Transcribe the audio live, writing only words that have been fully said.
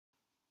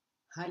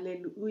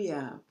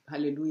Hallelujah.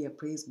 Hallelujah.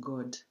 Praise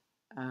God.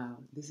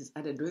 This is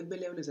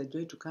Adornment. It's a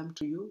joy to come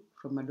to you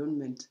from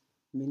Adornment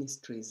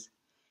Ministries.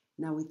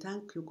 Now we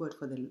thank you, God,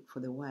 for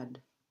the word.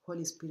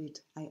 Holy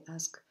Spirit, I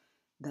ask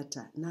that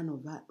none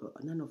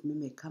of me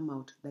may come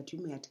out, that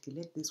you may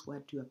articulate this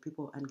word to your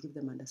people and give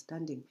them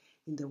understanding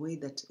in the way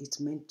that it's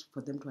meant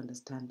for them to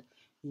understand.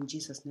 In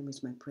Jesus' name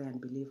is my prayer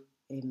and belief.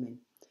 Amen.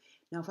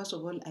 Now, first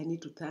of all, I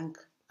need to thank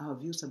our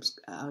new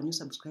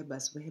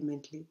subscribers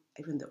vehemently,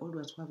 even the old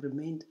ones who have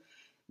remained.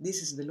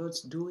 This is the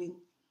Lord's doing.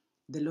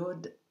 The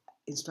Lord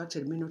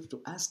instructed me not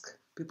to ask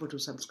people to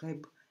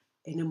subscribe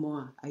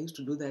anymore. I used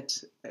to do that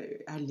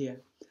earlier.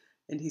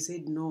 And he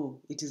said, no,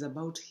 it is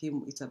about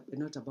him. It's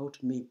not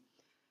about me.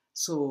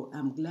 So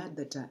I'm glad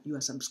that you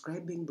are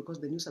subscribing, because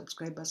the new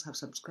subscribers have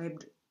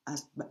subscribed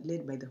as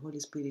led by the Holy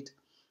Spirit.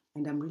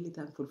 And I'm really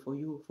thankful for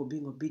you for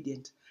being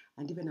obedient.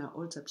 And even our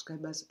old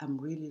subscribers, I'm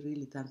really,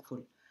 really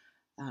thankful.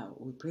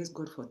 We praise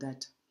God for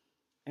that.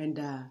 And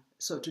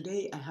so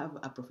today I have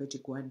a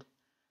prophetic word.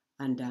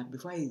 And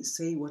before I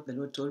say what the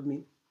Lord told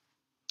me,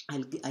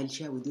 I'll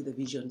share with you the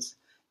visions.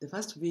 The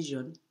first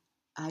vision,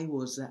 I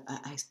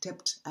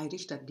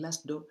reached a glass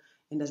door,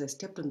 and as I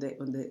stepped on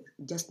the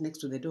just next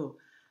to the door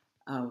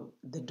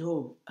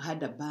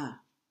had a bar,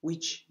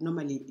 which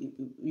normally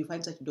you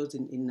find such doors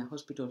in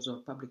hospitals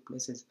or public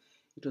places.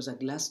 It was a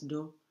glass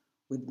door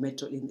with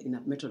metal in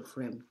a metal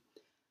frame.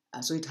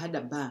 So it had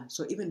a bar.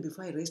 So even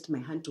before I raised my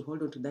hand to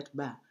hold on to that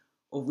bar,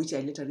 of which I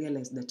later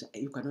realized that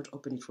you cannot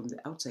open it from the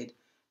outside,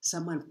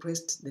 someone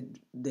pressed a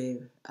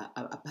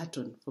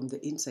button from the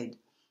inside,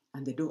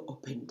 and the door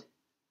opened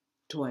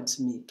towards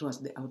me, towards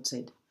the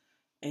outside.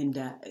 And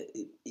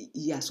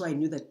so I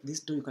knew that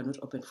this door you cannot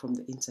open from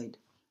the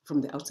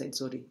outside,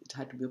 it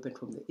had to be opened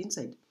from the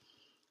inside.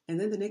 And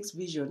then the next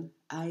vision,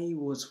 I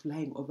was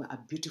flying over a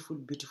beautiful,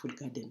 beautiful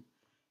garden.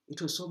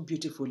 It was so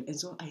beautiful. And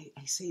so I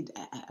said,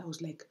 I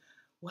was like,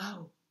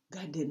 wow,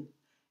 garden.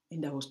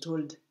 And I was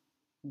told,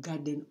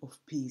 garden of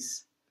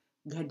peace,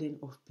 garden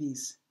of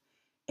peace.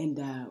 And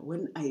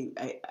when I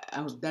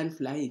was done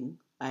flying,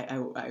 I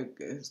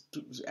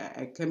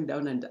came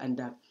down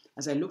and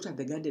as I looked at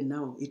the garden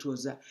now, it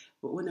was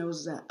when I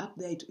was up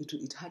there,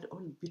 it had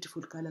all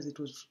beautiful colors. It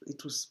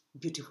was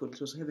beautiful.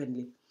 It was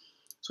heavenly.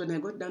 So when I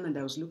got down and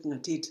I was looking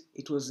at it,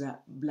 it was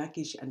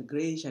blackish and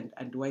grayish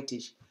and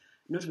whitish.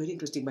 Not very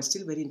interesting, but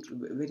still very,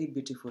 very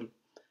beautiful.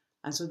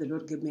 And so the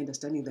Lord gave me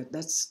understanding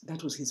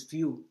that was His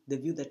view, the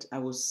view that I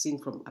was seeing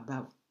from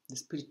above, the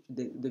spirit,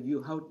 the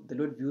view, how the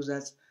Lord views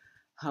us,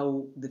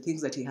 how the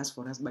things that He has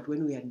for us. But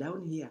when we are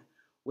down here,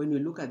 when we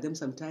look at them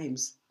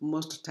sometimes,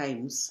 most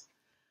times,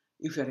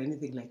 if you are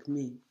anything like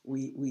me,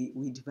 we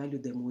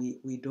devalue them.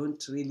 We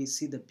don't really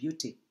see the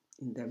beauty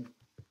in them.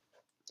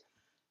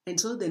 And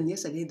so then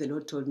yesterday the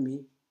Lord told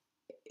me,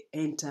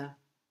 enter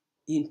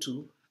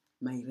into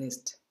my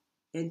rest.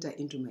 Enter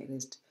into my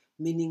rest,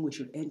 meaning we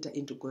should enter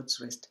into God's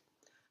rest.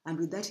 And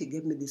with that, He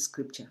gave me this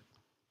scripture.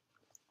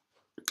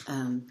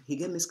 He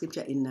gave me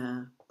scripture in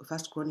 1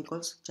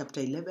 Chronicles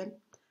chapter 11,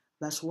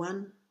 verse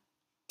 1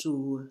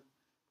 to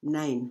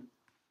 9.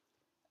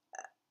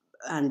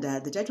 And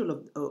the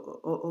title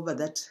over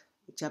that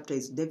chapter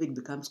is David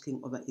Becomes King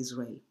Over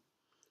Israel.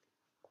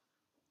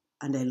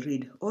 And I'll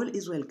read. All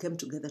Israel came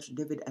together to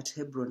David at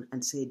Hebron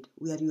and said,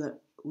 We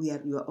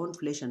are your own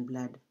flesh and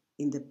blood.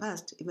 In the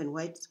past, even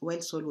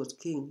while Saul was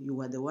king, you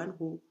were the one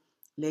who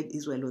led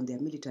Israel on their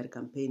military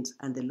campaigns,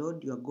 and the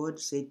Lord your God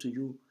said to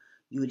you,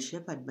 You will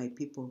shepherd my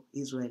people,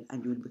 Israel,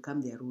 and you will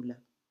become their ruler.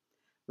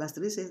 Verse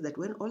 3 says that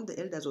when all the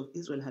elders of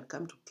Israel had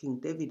come to King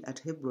David at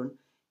Hebron,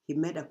 he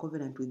made a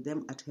covenant with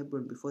them at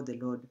Hebron before the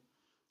Lord,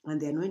 and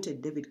they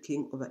anointed David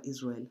king over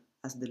Israel,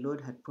 as the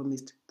Lord had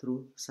promised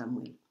through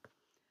Samuel.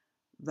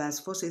 Verse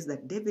 4 says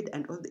that David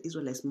and all the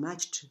Israelites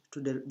marched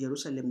to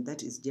Jerusalem,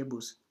 that is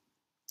Jebus.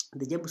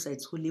 The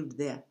Jebusites who lived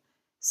there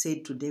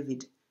said to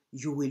David,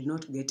 You will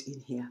not get in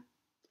here.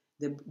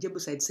 The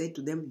Jebusites said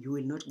to them, You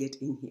will not get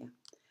in here.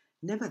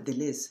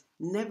 Nevertheless,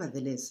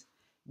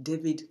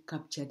 David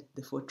captured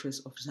the fortress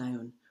of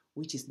Zion,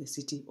 which is the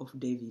city of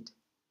David.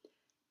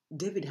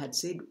 David had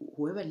said,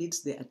 whoever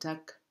leads the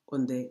attack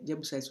on the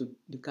Jebusites would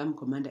become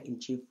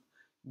commander-in-chief.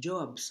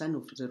 Joab, son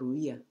of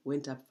Zeruiah,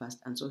 went up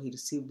first, and so he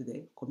received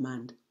the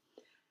command.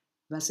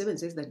 Verse 7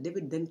 says that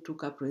David then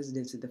took up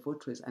residence in the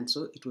fortress, and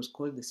so it was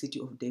called the city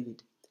of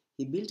David.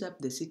 He built up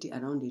the city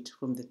around it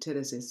from the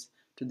terraces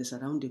to the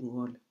surrounding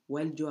wall,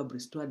 while Joab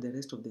restored the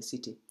rest of the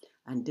city.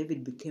 And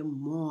David became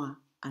more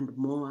and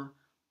more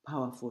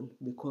powerful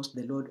because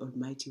the Lord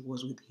Almighty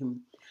was with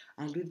him.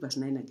 I'll read verse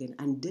 9 again.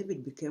 And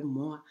David became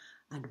more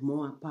and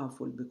more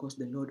powerful because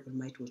the Lord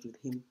Almighty was with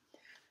him.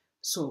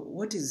 So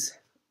what is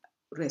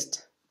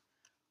rest?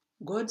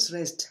 God's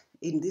rest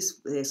in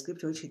this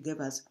scripture which He gave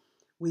us,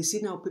 we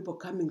see now people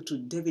coming to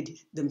David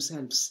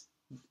themselves.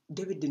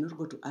 David did not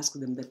go to ask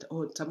them that,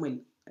 Samuel,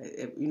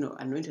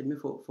 anointed me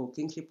for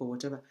kingship or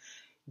whatever.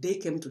 They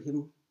came to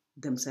him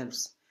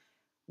themselves.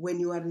 When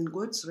you are in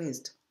God's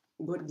rest,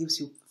 God gives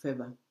you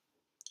favor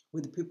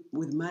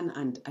with man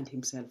and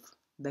himself,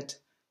 that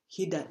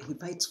he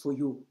fights for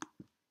you.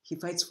 He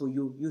fights for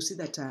you. You see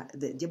that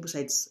the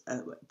Jebusites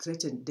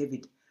threatened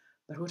David,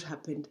 but what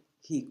happened?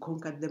 He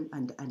conquered them,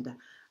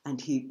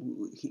 and he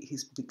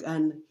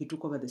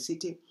took over the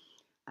city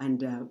and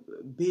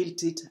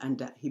built it,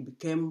 and he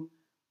became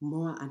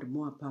more and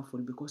more powerful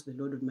because the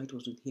Lord Almighty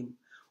was with him.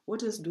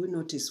 What else do we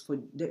notice for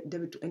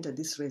David to enter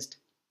this rest?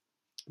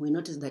 We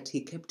notice that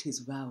he kept his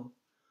vow.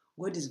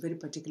 God is very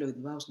particular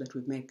with vows that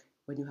we make.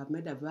 When you have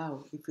made a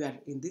vow, if you are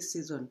in this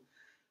season,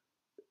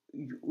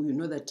 you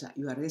know that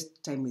your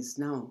rest time is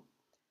now.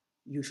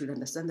 You should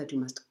understand that you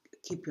must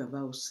keep your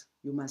vows.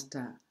 You must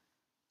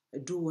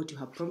do what you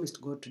have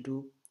promised God to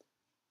do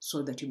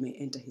so that you may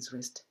enter his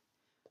rest.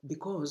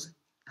 Because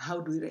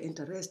how do we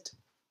enter rest?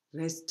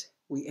 Rest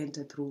we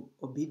enter through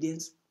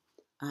obedience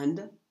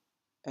and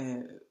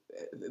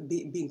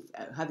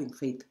having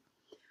faith.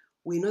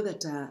 We know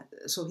that,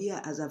 so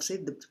here, as I've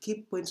said, the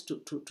key points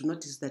to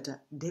notice that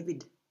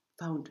David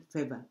found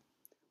favor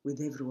with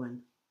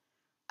everyone,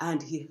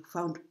 and he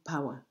found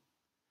power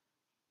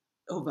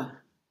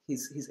over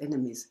his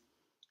enemies,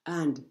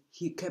 and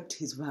he kept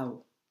his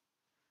vow,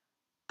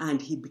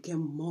 and he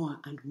became more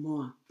and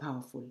more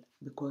powerful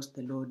because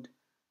the Lord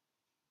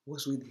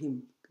was with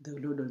him. The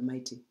Lord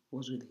Almighty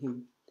was with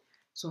him.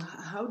 So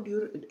how do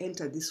you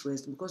enter this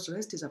rest? Because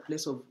rest is a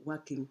place of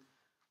working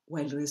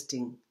while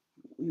resting.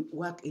 You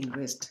work in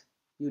rest.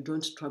 You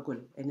don't struggle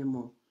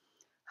anymore.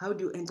 How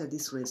do you enter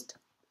this rest?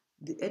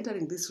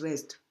 Entering this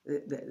rest,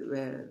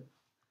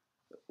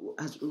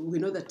 as we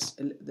know that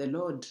the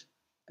Lord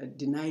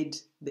denied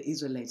the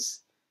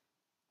Israelites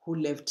who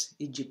left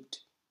Egypt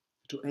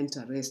to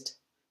enter rest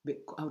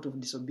out of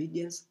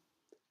disobedience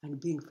and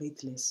being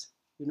faithless.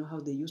 You know how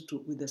they used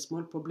to, with a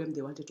small problem,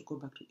 they wanted to go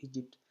back to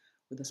Egypt.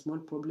 With a small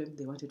problem,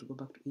 they wanted to go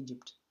back to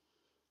Egypt.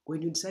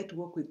 When you decide to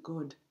walk with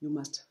God, you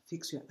must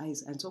fix your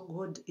eyes. And so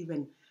God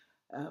even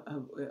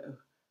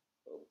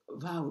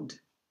vowed,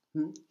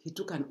 he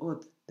took an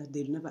oath that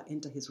they'll never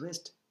enter his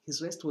rest.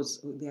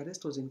 Their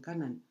rest was in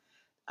Canaan.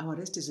 Our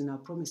rest is in our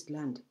promised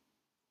land,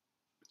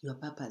 your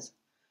purpose.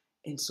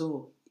 And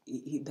so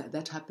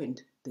that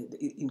happened,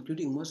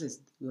 including Moses.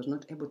 He was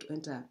not able to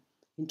enter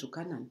into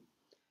Canaan.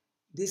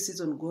 This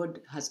season, God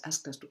has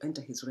asked us to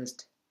enter his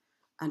rest.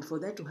 And for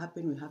that to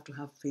happen, we have to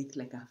have faith,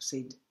 like I have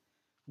said,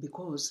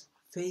 because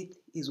faith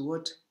is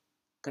what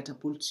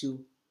catapults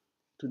you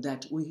to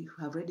that. We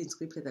have read in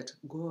scripture that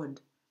God,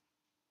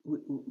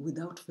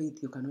 without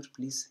faith, you cannot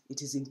please.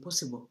 It is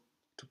impossible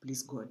to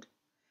please God.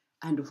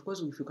 And of course,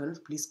 if you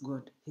cannot please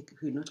God, he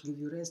will not give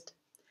you rest.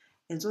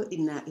 And so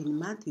in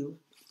Matthew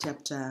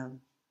chapter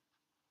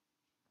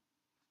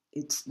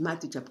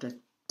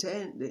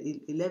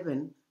 10,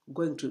 11,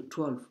 going to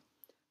 12.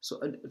 So,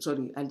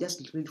 sorry, I'll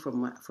just read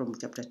from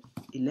chapter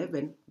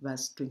 11,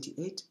 verse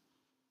 28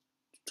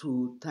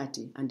 to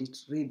 30, and it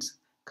reads,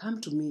 "Come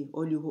to me,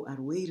 all you who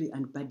are weary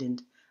and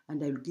burdened,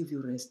 and I will give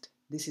you rest."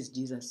 This is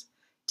Jesus.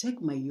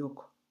 "Take my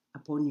yoke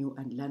upon you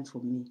and learn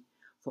from me,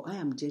 for I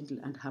am gentle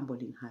and humble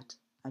in heart,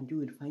 and you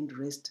will find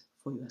rest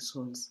for your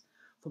souls.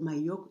 For my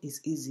yoke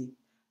is easy,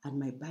 and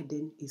my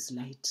burden is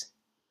light."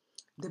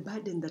 The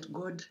burden that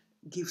God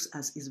gives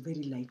us is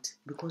very light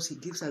because he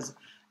gives us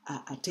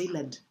a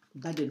tailored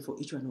burden for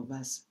each one of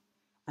us.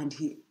 And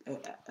he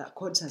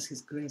accords us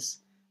his grace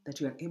that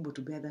we are able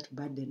to bear that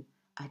burden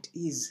at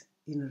ease,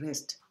 in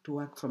rest, to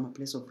work from a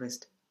place of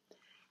rest.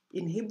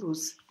 In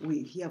Hebrews,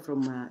 we hear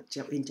from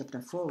in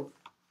chapter 4,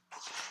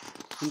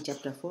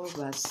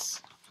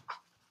 verse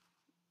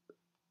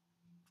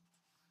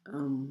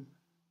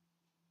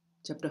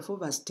chapter 4,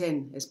 verse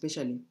 10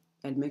 especially,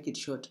 I'll make it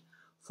short.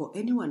 "For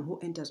anyone who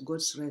enters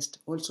God's rest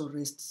also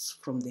rests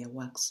from their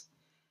works,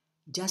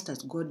 just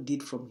as God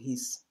did from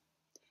his."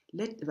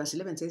 Verse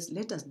 11 says,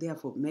 "Let us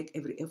therefore make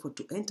every effort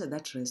to enter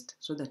that rest,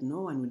 so that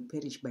no one will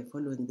perish by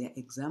following their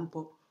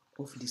example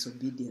of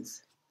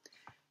disobedience."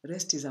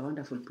 Rest is a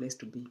wonderful place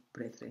to be,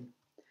 brethren.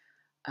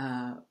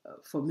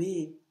 For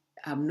me,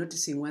 I'm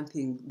noticing one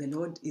thing. The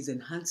Lord is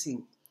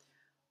enhancing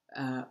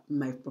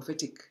my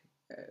prophetic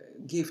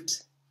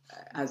gift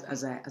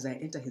as I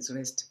enter his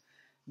rest.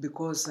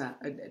 Because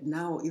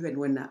now, even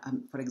when,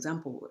 for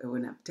example,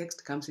 when a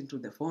text comes into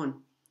the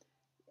phone,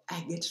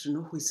 I get to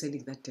know who is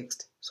sending that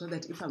text. So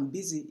that if I'm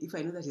busy, if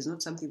I know that it's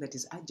not something that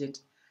is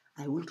urgent,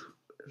 I won't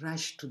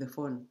rush to the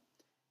phone,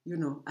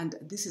 and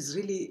this is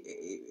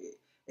really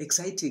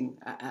exciting.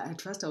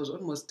 At first, I was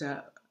almost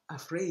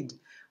afraid,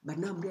 but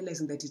now I'm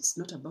realizing that it's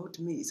not about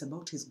me, it's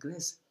about his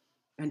grace,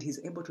 and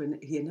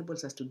he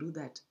enables us to do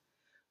that.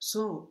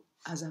 So,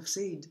 as I've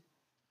said,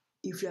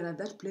 if you are at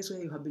that place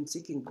where you have been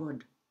seeking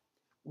God,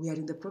 we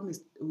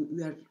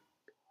are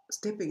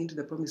stepping into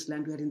the promised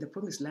land. We are in the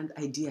promised land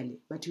ideally,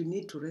 but you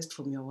need to rest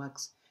from your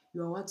works.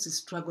 Your works is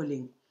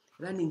struggling,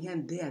 running here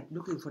and there,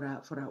 looking for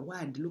a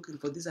word, looking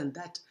for this and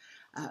that,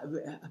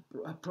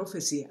 a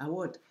prophecy, a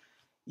word.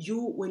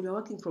 When you're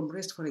working from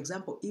rest, for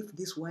example, if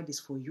this word is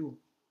for you,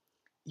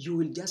 you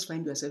will just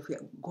find yourself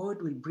here.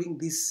 God will bring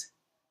this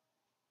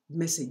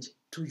message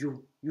to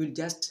you. You will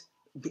just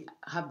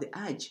have the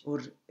urge,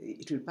 or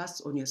it will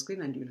pass on your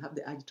screen and you will have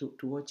the urge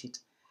to watch it.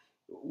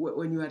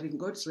 When you are in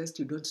God's rest,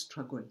 you don't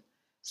struggle.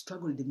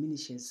 struggle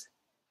diminishes.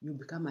 You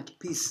become at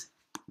peace.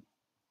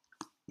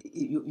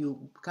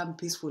 You become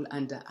peaceful,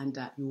 and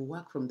you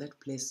work from that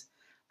place.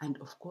 And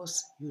of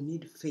course, you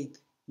need faith.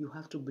 You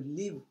have to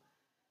believe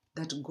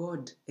that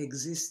God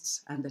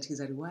exists and that He's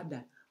a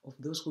rewarder of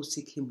those who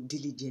seek Him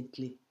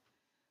diligently.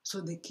 So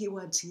the key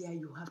words here,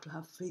 you have to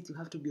have faith, you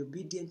have to be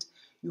obedient,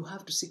 you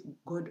have to seek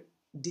God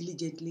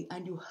diligently,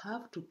 and you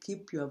have to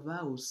keep your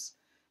vows.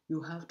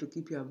 You have to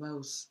keep your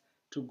vows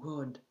to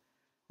God.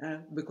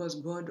 Because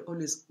God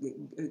always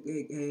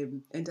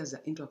enters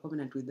into a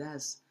covenant with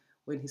us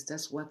when He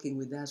starts working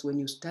with us. When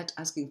you start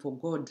asking for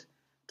God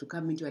to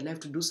come into your life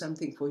to do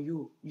something for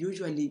you,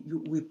 usually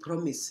we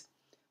promise.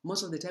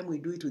 Most of the time we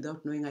do it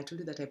without knowing. I told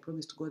you that I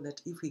promised God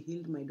that if He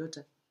healed my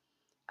daughter,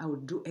 I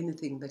would do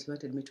anything that He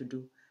wanted me to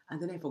do.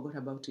 And then I forgot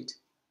about it.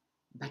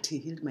 But He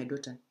healed my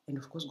daughter. And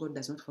of course, God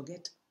does not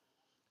forget.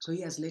 So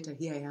years later,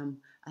 here I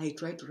am. I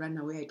tried to run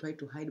away. I tried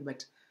to hide,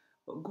 but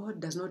God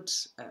does not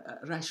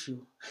rush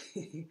you.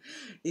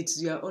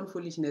 It's your own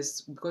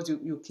foolishness because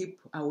you keep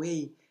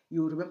away.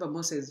 You remember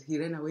Moses, he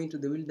ran away into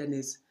the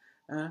wilderness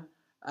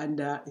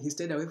and he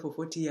stayed away for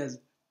 40 years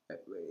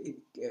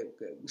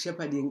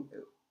shepherding,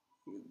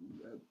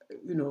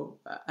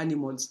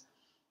 animals,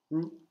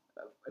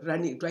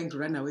 trying to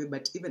run away.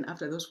 But even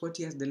after those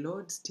 40 years, the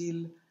Lord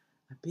still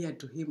appeared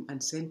to him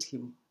and sent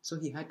him. So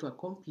he had to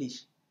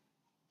accomplish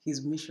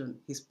his mission,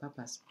 his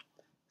purpose.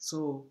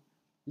 So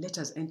let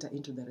us enter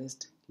into the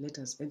rest. Let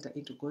us enter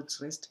into God's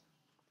rest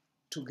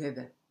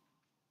together.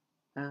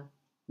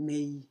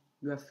 May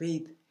your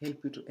faith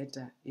help you to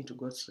enter into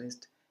God's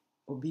rest.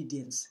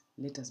 Obedience.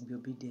 Let us be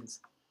obedience.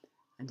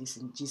 And it's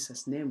in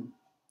Jesus' name.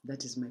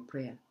 That is my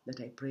prayer that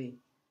I pray.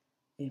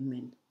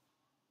 Amen.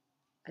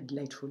 A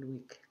delightful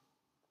week.